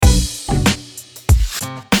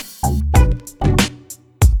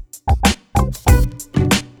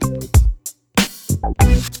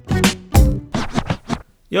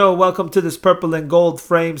Yo, welcome to this Purple and Gold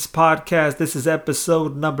Frames podcast. This is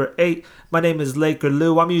episode number 8. My name is Laker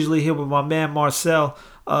Lou. I'm usually here with my man Marcel,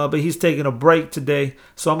 but he's taking a break today.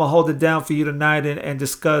 So I'm going to hold it down for you tonight and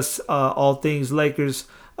discuss all things Lakers.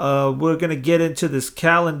 We're going to get into this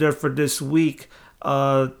calendar for this week.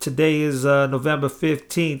 Today is November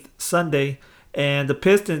 15th, Sunday. And the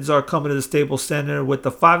Pistons are coming to the Staples Center with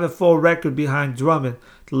the 5-4 record behind Drummond.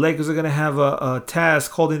 The Lakers are going to have a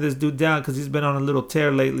task holding this dude down because he's been on a little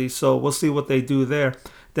tear lately. So we'll see what they do there.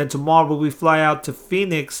 Then tomorrow we fly out to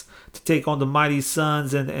Phoenix to take on the Mighty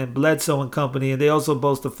Suns and Bledsoe and company. And they also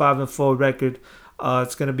boast a 5-4 record.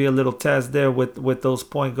 It's going to be a little test there with those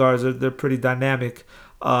point guards. They're pretty dynamic.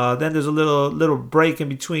 Then there's a little break in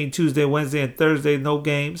between Tuesday, Wednesday, and Thursday. No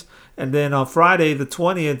games. And then on Friday, the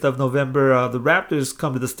 20th of November, the Raptors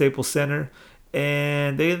come to the Staples Center.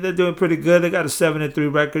 And they're doing pretty good. They got a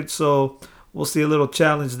 7-3 record. So we'll see a little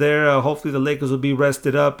challenge there. Hopefully the Lakers will be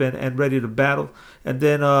rested up and ready to battle. And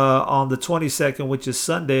then on the 22nd, which is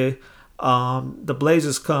Sunday, the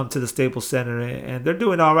Blazers come to the Staples Center. And they're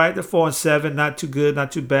doing all right. They're 4-7. Not too good,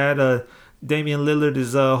 not too bad. Damian Lillard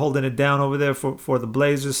is holding it down over there for the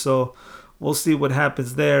Blazers. So we'll see what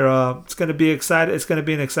happens there. It's going to be exciting. It's going to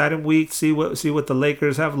be an exciting week. See what the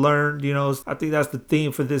Lakers have learned. You know, I think that's the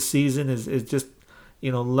theme for this season is just,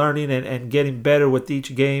 learning and getting better with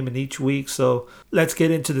each game and each week. So let's get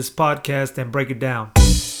into this podcast and break it down.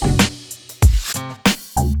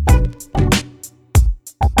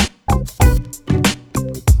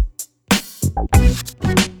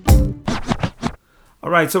 All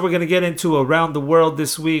right, so we're going to get into Around the World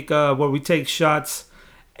this week where we take shots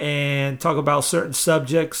and talk about certain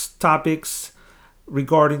subjects, topics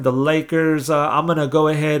regarding the Lakers. I'm going to go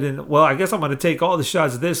ahead I guess I'm going to take all the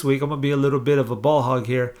shots this week. I'm going to be a little bit of a ball hog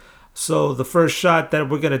here. So the first shot that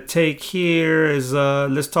we're going to take here is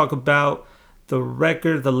let's talk about the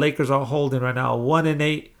record the Lakers are holding right now, a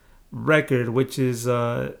 1-8 record, which is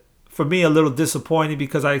for me a little disappointing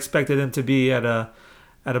because I expected them to be at a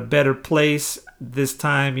better place this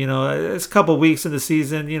time. It's a couple weeks in the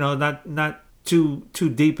season, not too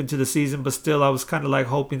deep into the season, but still I was kind of like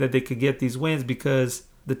hoping that they could get these wins because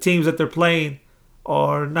the teams that they're playing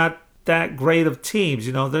are not that great of teams.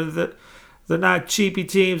 They're not cheapy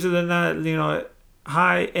teams, and they're not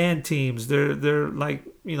high end teams. They're like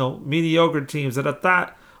mediocre teams that I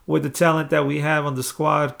thought with the talent that we have on the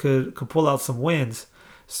squad could pull out some wins.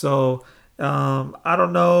 So I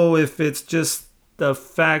don't know if it's just the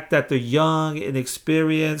fact that they're young,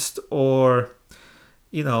 inexperienced, or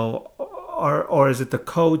or is it the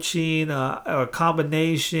coaching, or a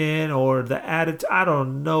combination, or the attitude? I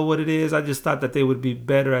don't know what it is. I just thought that they would be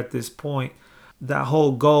better at this point. That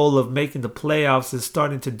whole goal of making the playoffs is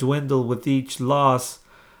starting to dwindle with each loss.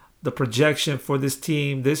 The projection for this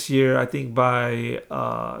team this year, I think by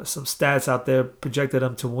some stats out there, projected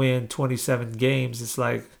them to win 27 games. It's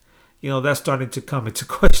like, that's starting to come into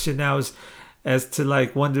question now as to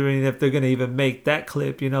like wondering if they're going to even make that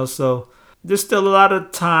clip, So there's still a lot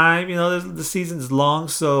of time, the season's long,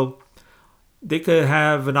 so they could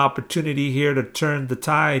have an opportunity here to turn the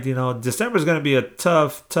tide. December is going to be a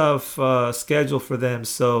tough schedule for them.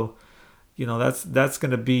 So, that's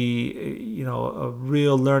going to be, a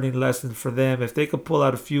real learning lesson for them. If they could pull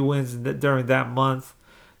out a few wins during that month,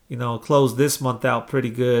 close this month out pretty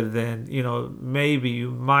good, then, maybe you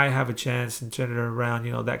might have a chance and turn it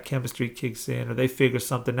around. That chemistry kicks in or they figure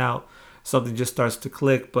something out. Something just starts to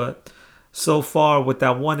click. But so far with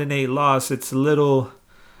that 1-8 loss, it's a little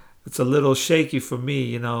shaky for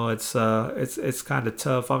me. It's kind of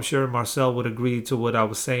tough. I'm sure Marcel would agree to what I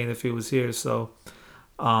was saying if he was here. So,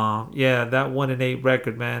 that 1-8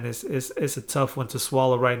 record, man, it's a tough one to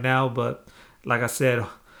swallow right now. But like I said,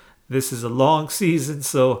 this is a long season,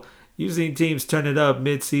 so usually teams turn it up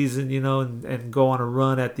mid-season, and go on a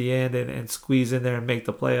run at the end and squeeze in there and make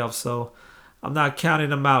the playoffs. So I'm not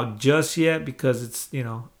counting them out just yet because it's,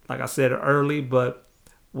 like I said, early, but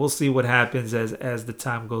we'll see what happens as the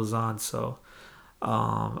time goes on. So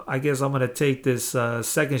I guess I'm going to take this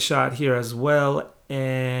second shot here as well,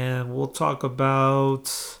 and we'll talk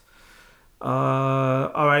about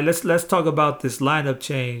all right, let's talk about this lineup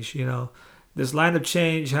change. This lineup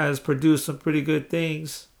change has produced some pretty good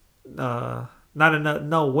things. Not enough,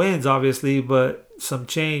 no wins, obviously, but some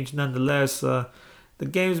change nonetheless. The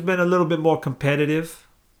game's been a little bit more competitive.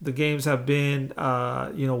 The games have been,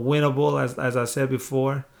 winnable, as I said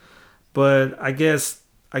before. But I guess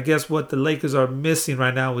what the Lakers are missing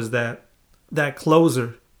right now is that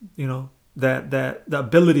closer. That the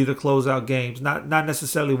ability to close out games. Not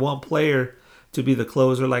necessarily one player to be the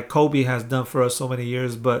closer like Kobe has done for us so many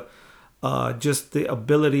years, but just the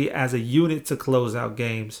ability as a unit to close out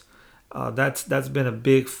games. That's been a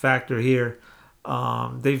big factor here.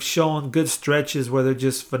 They've shown good stretches where they're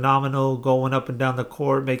just phenomenal, going up and down the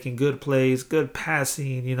court, making good plays, good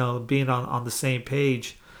passing, being on the same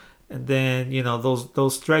page. And then,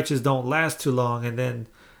 those stretches don't last too long, and then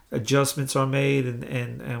adjustments are made,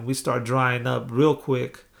 and we start drying up real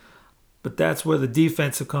quick. But that's where the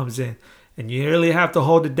defensive comes in. And you really have to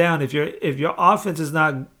hold it down. If your offense is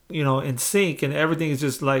not, in sync, and everything is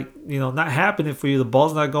just like, not happening for you, the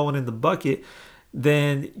ball's not going in the bucket,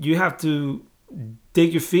 then you have to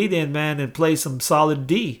dig your feet in, man, and play some solid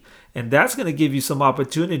D. And that's going to give you some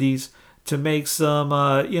opportunities to make some,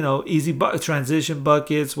 easy transition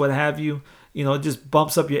buckets, what have you. It just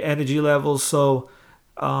bumps up your energy levels. So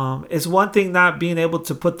it's one thing not being able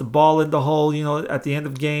to put the ball in the hole, at the end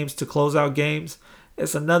of games to close out games.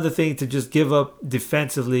 It's another thing to just give up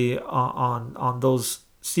defensively on those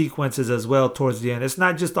sequences as well towards the end. It's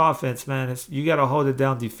not just offense, man. You got to hold it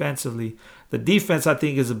down defensively. The defense, I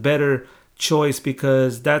think, is a better choice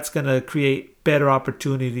because that's going to create better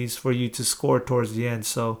opportunities for you to score towards the end.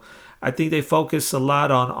 So I think they focus a lot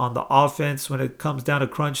on the offense when it comes down to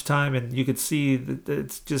crunch time, and you could see that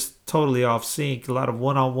it's just totally off sync. A lot of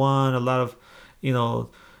one-on-one, a lot of,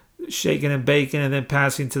 shaking and baking and then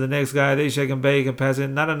passing to the next guy. They shake and bake and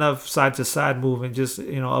passing. Not enough side-to-side movement, just,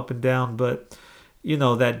 up and down. But,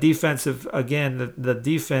 that defensive, again, the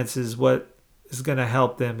defense is what is going to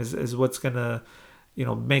help them, is what's going to,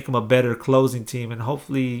 make them a better closing team. And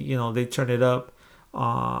hopefully, they turn it up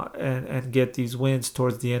and get these wins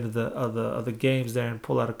towards the end of the games there and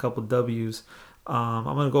pull out a couple W's. I'm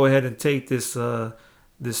going to go ahead and take this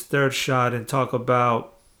third shot and talk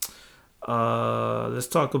about let's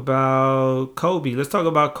talk about Kobe. Let's talk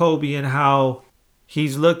about Kobe and how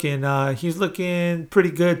he's looking. He's looking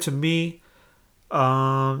pretty good to me.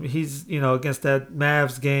 He's against that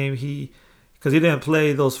Mavs game, because he didn't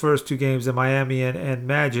play those first two games in Miami and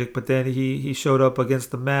Magic, but then he showed up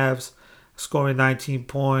against the Mavs, scoring 19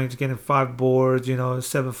 points, getting 5 boards,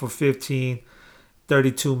 7 for 15,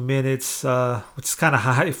 32 minutes, which is kind of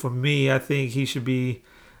high for me. I think he should be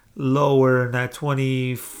lower in that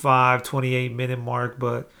 25, 28 minute mark,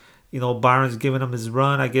 but Byron's giving him his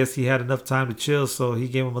run. I guess he had enough time to chill, so he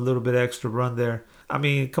gave him a little bit extra run there. I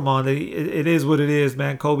mean, come on, it is what it is,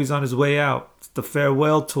 man. Kobe's on his way out. It's the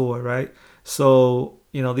farewell tour, right? So,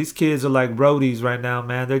 these kids are like roadies right now,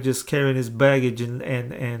 man. They're just carrying his baggage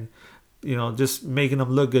and just making him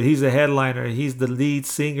look good. He's a headliner. He's the lead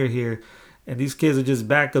singer here. And these kids are just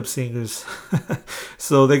backup singers.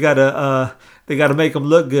 So they gotta make them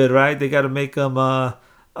look good, right? They gotta make them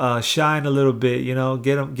shine a little bit,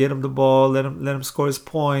 get him the ball, let him score his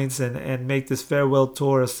points and make this farewell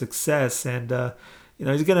tour a success. And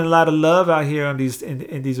he's getting a lot of love out here on these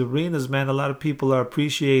in these arenas, man. A lot of people are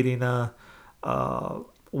appreciating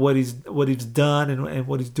what he's done and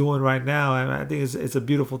what he's doing right now. And I think it's a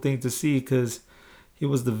beautiful thing to see, because he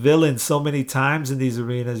was the villain so many times in these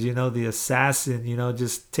arenas, the assassin,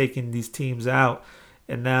 just taking these teams out.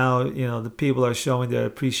 And now, the people are showing their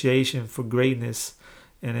appreciation for greatness,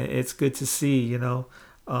 and it's good to see.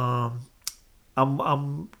 I'm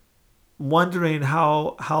wondering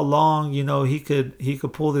how long he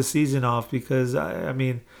could pull this season off, because I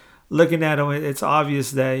mean, looking at him, it's obvious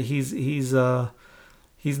that he's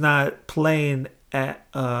not playing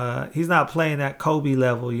at Kobe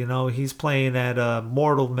level. He's playing at a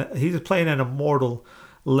mortal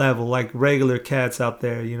level, like regular cats out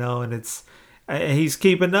there. And he's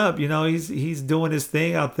keeping up. He's doing his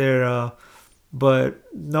thing out there. But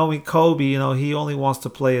knowing Kobe, he only wants to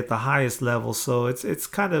play at the highest level. So it's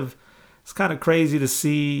kind of crazy to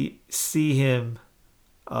see him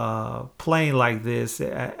playing like this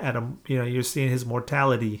at a you're seeing his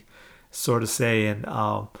mortality, sort of say. And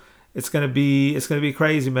it's gonna be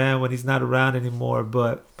crazy, man, when he's not around anymore.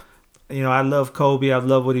 But I love Kobe. I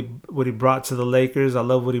love what he brought to the Lakers. I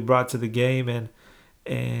love what he brought to the game. And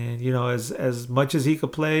as much as he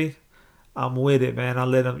could play, I'm with it, man. I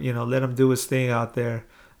let him do his thing out there.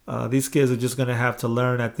 These kids are just gonna have to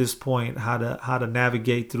learn at this point how to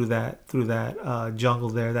navigate through that jungle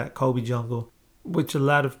there, that Kobe jungle, which a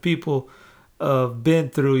lot of people been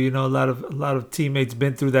through. A lot of teammates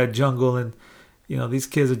been through that jungle, and these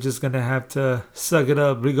kids are just gonna have to suck it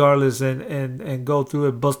up regardless and go through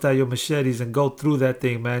it, bust out your machetes and go through that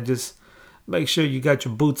thing, man. Just make sure you got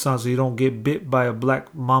your boots on so you don't get bit by a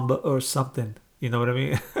black mamba or something. You know what I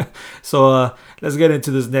mean? So let's get into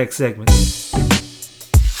this next segment.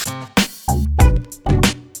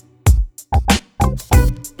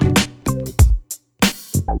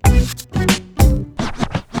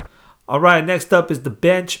 All right, next up is the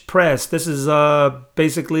bench press. This is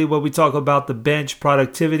basically what we talk about the bench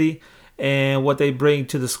productivity and what they bring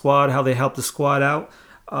to the squad, how they help the squad out.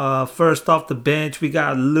 First off the bench, we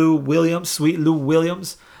got Lou Williams, sweet Lou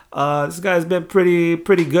Williams. This guy's been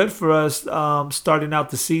pretty good for us starting out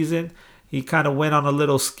the season. He kind of went on a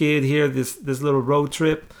little skid here, this little road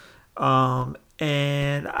trip. And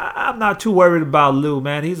I'm not too worried about Lou,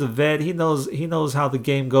 man. He's a vet. He knows how the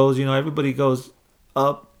game goes. You know, everybody goes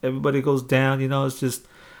up, everybody goes down. You know, it's just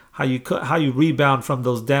how you rebound from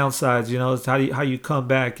those downsides. You know, it's how you come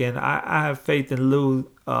back. And I have faith in Lou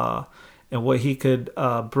and what he could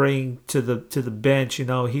bring to the bench. You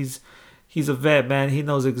know, he's a vet, man. He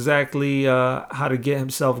knows exactly how to get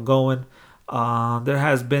himself going. There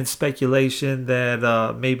has been speculation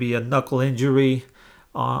that maybe a knuckle injury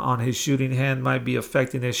on his shooting hand might be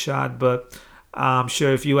affecting his shot, but I'm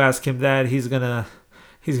sure if you ask him that, he's gonna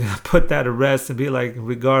put that to rest and be like,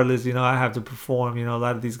 regardless, you know, I have to perform. You know, a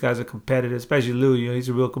lot of these guys are competitive, especially Lou. You know, he's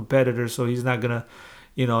a real competitor, so he's not gonna,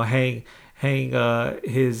 you know, hang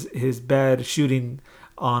his bad shooting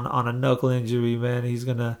on a knuckle injury, man. He's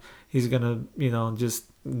gonna you know, just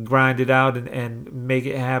grind it out and make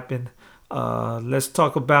it happen. Let's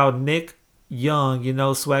talk about Nick Young, you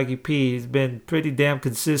know, Swaggy P. He's been pretty damn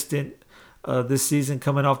consistent this season,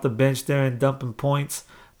 coming off the bench there and dumping points.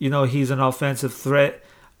 You know, he's an offensive threat.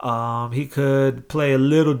 He could play a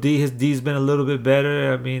little D. His D's been a little bit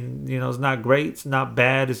better. I mean, you know, it's not great. It's not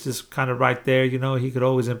bad. It's just kind of right there. You know, he could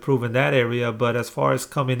always improve in that area. But as far as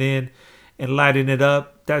coming in and lighting it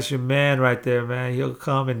up, that's your man right there, man. He'll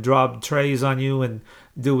come and drop trays on you and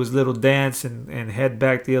do his little dance and head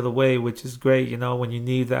back the other way, which is great. You know, when you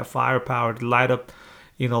need that firepower to light up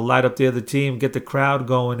the other team, get the crowd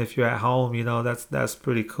going. If you're at home, you know, that's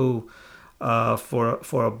pretty cool.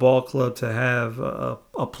 For a ball club to have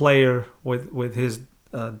a player with his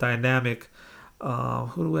dynamic.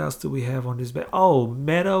 Who else do we have on this bench? Oh,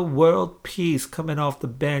 Meta World Peace coming off the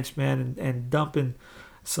bench, man, and dumping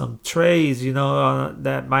some trays. You know,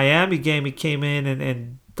 that Miami game, he came in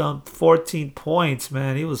and dumped 14 points,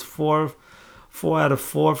 man. He was four out of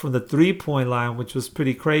 4 from the 3-point line, which was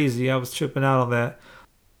pretty crazy. I was tripping out on that.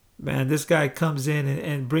 Man, this guy comes in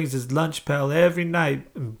and brings his lunch pail every night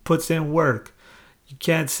and puts in work. You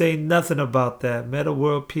can't say nothing about that. Meta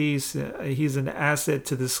World Peace, he's an asset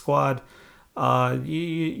to the squad.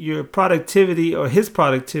 Your productivity or his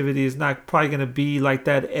productivity is not probably going to be like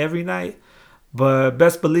that every night, but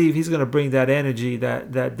best believe he's going to bring that energy,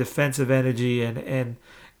 that defensive energy, and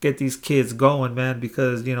get these kids going, man,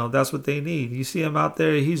 because, you know, that's what they need. You see him out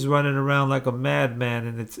there, he's running around like a madman,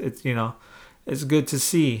 and it's you know, it's good to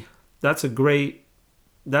see. That's a great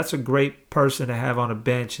person to have on a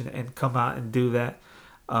bench and come out and do that.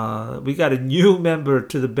 We got a new member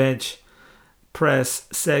to the bench press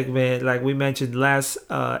segment, like we mentioned last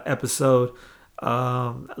episode.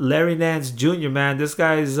 Larry Nance Jr., man, this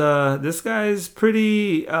guy's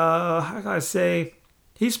pretty. How can I say?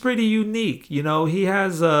 He's pretty unique. You know, he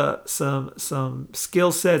has some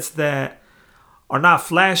skill sets that are not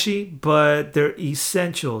flashy, but they're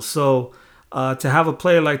essential. So to have a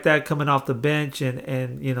player like that coming off the bench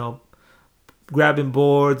and you know, grabbing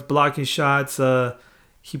boards, blocking shots,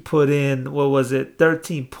 he put in,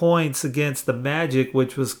 13 points against the Magic,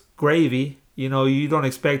 which was gravy. You know, you don't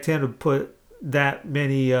expect him to put that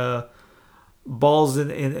many balls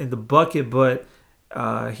in the bucket, but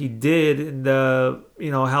he did, and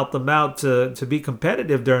you know, helped them out to be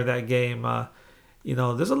competitive during that game. You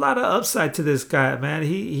know, there's a lot of upside to this guy, man.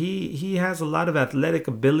 He has a lot of athletic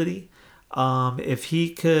ability. If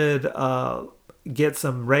he could get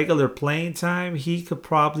some regular playing time, he could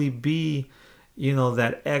probably be, you know,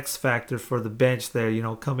 that X factor for the bench there, you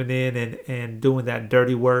know, coming in and doing that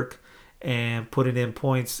dirty work and putting in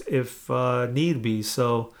points if need be.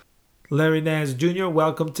 So Larry Nance Jr.,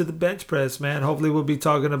 welcome to the bench press, man. Hopefully we'll be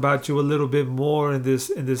talking about you a little bit more in this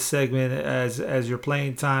segment as your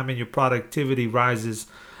playing time and your productivity rises.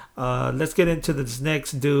 Let's get into this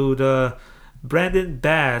next dude, Brandon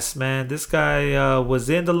Bass, man. This guy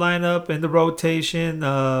was in the lineup, in the rotation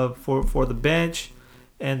for the bench,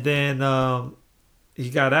 and then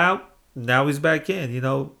he got out. Now he's back in. You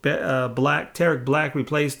know, Tarek Black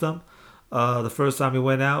replaced him the first time he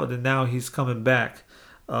went out, and now he's coming back.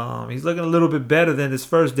 He's looking a little bit better than his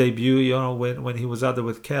first debut, you know, when he was out there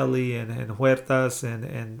with Kelly and Huertas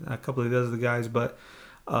and a couple of the other guys. But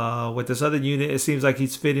with this other unit, it seems like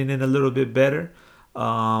he's fitting in a little bit better.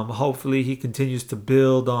 Hopefully he continues to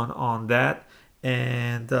build on that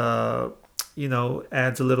and, you know,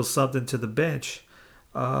 adds a little something to the bench.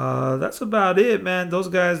 That's about it, man. Those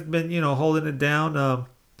guys been, you know, holding it down.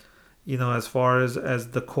 as far as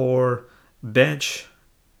the core bench,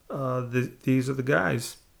 these are the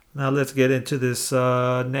guys. Now let's get into this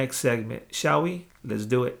next segment, shall we? Let's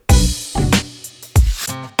do it.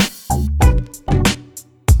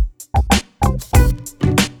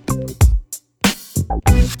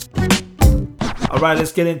 All right,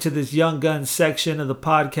 let's get into this young gun section of the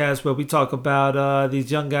podcast where we talk about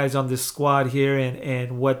these young guys on this squad here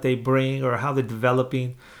and what they bring or how they're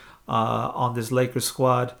developing on this Lakers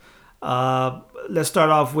squad. Let's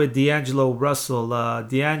start off with D'Angelo Russell.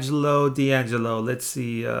 D'Angelo. Let's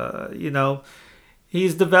see.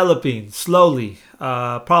 He's developing slowly.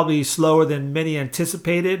 Probably slower than many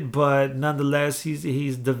anticipated, but nonetheless,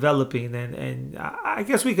 he's developing, and I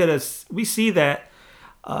guess we see that.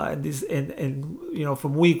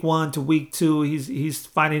 From week 1 to week 2, he's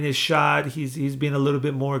finding his shot. He's being a little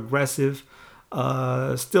bit more aggressive.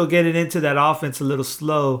 Still getting into that offense a little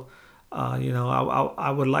slow.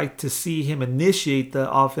 I would like to see him initiate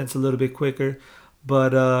the offense a little bit quicker.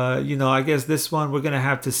 But, I guess this one we're going to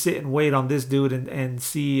have to sit and wait on this dude and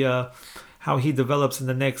see how he develops in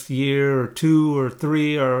the next year or 2 or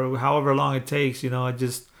 3 or however long it takes. I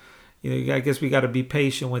guess we got to be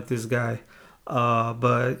patient with this guy.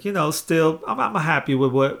 But still, I'm happy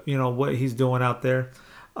with what he's doing out there.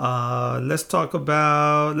 Let's talk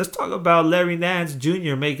about Larry Nance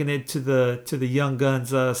Jr. making it to the Young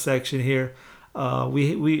Guns section here.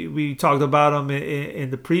 We talked about him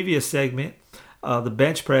in the previous segment, the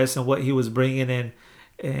bench press and what he was bringing in,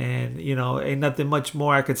 and ain't nothing much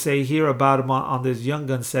more I could say here about him on this Young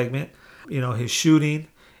Gun segment. His shooting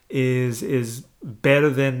is better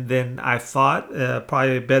than I thought,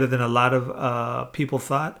 probably better than a lot of people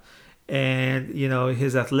thought. And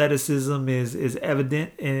his athleticism is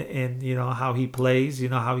evident in how he plays,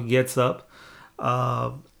 how he gets up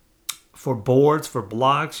for boards, for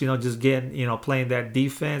blocks, just getting, playing that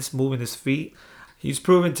defense, moving his feet. He's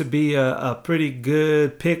proven to be a pretty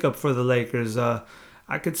good pickup for the Lakers. I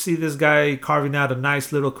could see this guy carving out a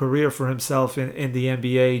nice little career for himself in the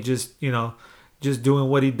NBA, just doing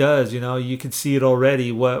what he does. You can see it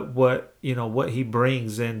already, what he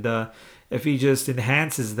brings. And if he just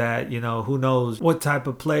enhances that, who knows what type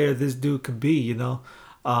of player this dude could be.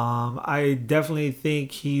 I definitely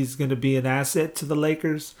think he's going to be an asset to the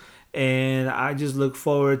Lakers. And I just look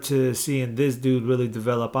forward to seeing this dude really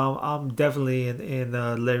develop. I'm definitely in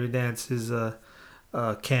Larry Nance's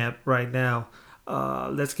camp right now.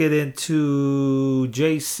 Let's get into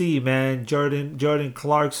JC, man. Jordan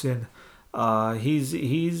Clarkson.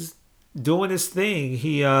 He's doing his thing.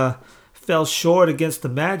 He fell short against the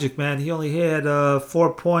Magic, man. He only had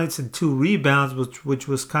 4 points and 2 rebounds, which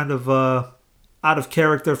was kind of out of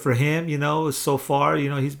character for him, so far.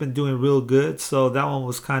 He's been doing real good. So that one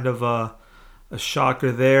was kind of a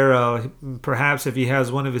shocker there. Perhaps if he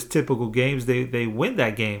has one of his typical games, they win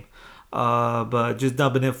that game. But just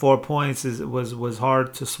dumping in 4 points was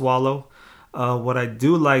hard to swallow. What I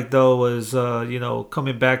do like, though, was,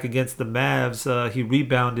 coming back against the Mavs, he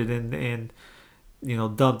rebounded and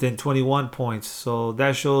dumped in 21 points. So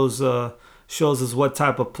that shows us what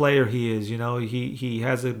type of player he is.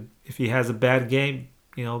 If he has a bad game,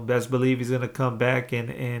 best believe he's going to come back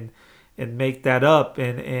and make that up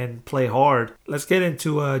and play hard. Let's get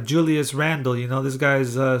into Julius Randle. This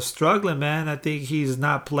guy's struggling, man. I think he's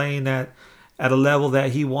not playing at a level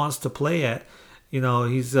that he wants to play at.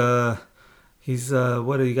 He's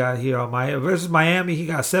what do you got here on versus Miami? He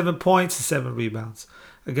got 7 points and 7 rebounds.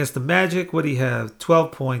 Against the Magic, what do you have?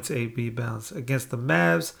 12 points, 8 rebounds. Against the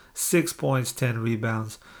Mavs, 6 points, 10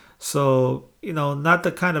 rebounds. So, not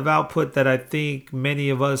the kind of output that I think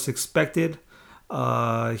many of us expected.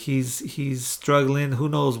 He's struggling. Who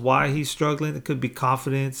knows why he's struggling? It could be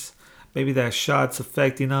confidence. Maybe that shot's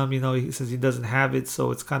affecting him. He says he doesn't have it,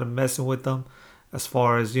 so it's kind of messing with him as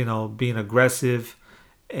far as, being aggressive.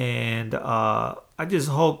 And I just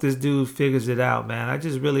hope this dude figures it out, man. I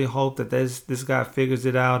just really hope that this guy figures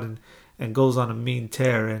it out and goes on a mean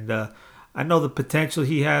tear. And I know the potential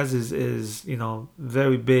he has is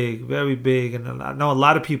very big, very big. And I know a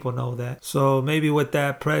lot of people know that. So maybe with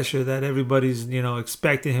that pressure that everybody's,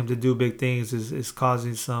 expecting him to do big things is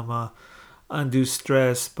causing some undue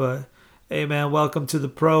stress. But hey, man, welcome to the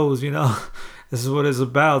pros. This is what it's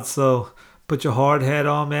about. So put your hard head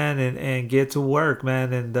on, man, and get to work,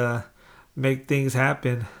 man, and make things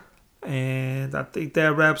happen. And I think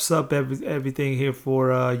that wraps up everything here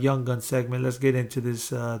for Young Gun segment. Let's get into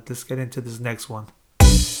this. Let's get into this next one.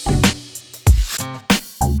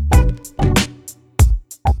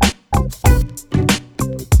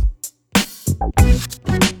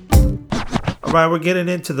 All right, we're getting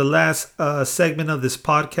into the last segment of this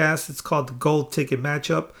podcast. It's called the Gold Ticket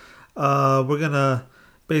Matchup. We're going to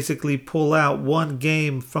basically pull out one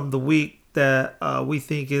game from the week that we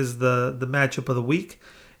think is the matchup of the week.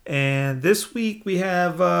 And this week we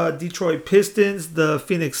have Detroit Pistons, the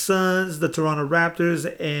Phoenix Suns, the Toronto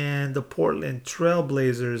Raptors, and the Portland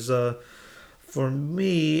Trailblazers. For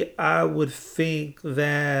me, I would think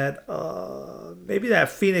that maybe that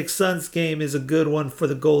Phoenix Suns game is a good one for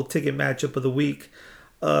the gold ticket matchup of the week,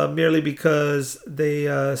 merely because they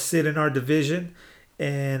sit in our division,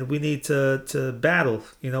 and we need to battle.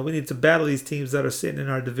 We need to battle these teams that are sitting in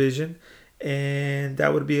our division, and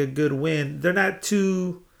that would be a good win. They're not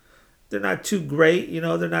too great.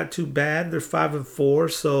 They're not too bad. They're 5-4,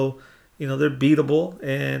 so they're beatable,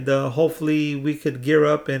 and hopefully we could gear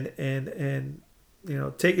up and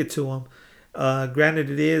take it to them. Granted,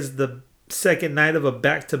 it is the second night of a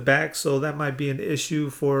back-to-back, so that might be an issue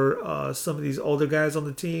for some of these older guys on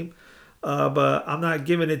the team. But I'm not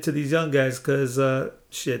giving it to these young guys because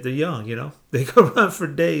they're young. They can run for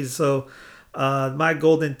days. So my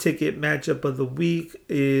golden ticket matchup of the week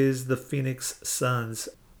is the Phoenix Suns.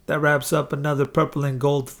 That wraps up another Purple and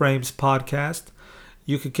Gold Frames podcast.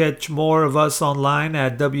 You can catch more of us online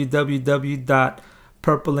at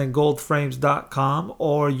www.purpleandgoldframes.com,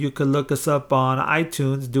 or you could look us up on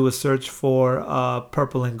iTunes. Do a search for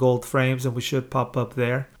Purple and Gold Frames and we should pop up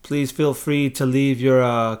there. Please feel free to leave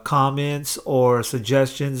your comments or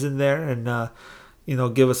suggestions in there and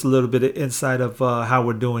give us a little bit of insight of how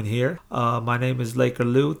we're doing here. My name is Laker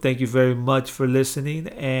Lou. Thank you very much for listening,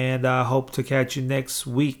 and I hope to catch you next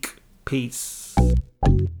week. Peace.